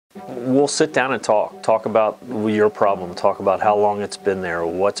we'll sit down and talk about your problem, talk about how long it's been there,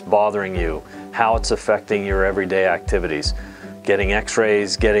 what's bothering you, how it's affecting your everyday activities. Getting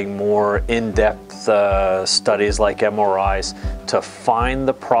x-rays, getting more in-depth studies like MRIs to find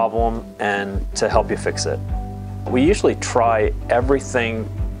the problem and to help you fix it. We usually try everything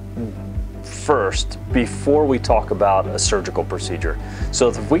first before we talk about a surgical procedure. So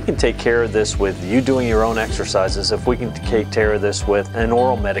if we can take care of this with you doing your own exercises, if we can take care of this with an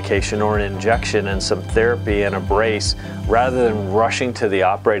oral medication or an injection and some therapy and a brace, rather than rushing to the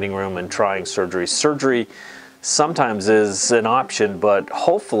operating room and trying surgery. Surgery sometimes is an option, but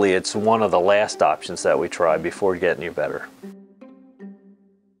hopefully it's one of the last options that we try before getting you better.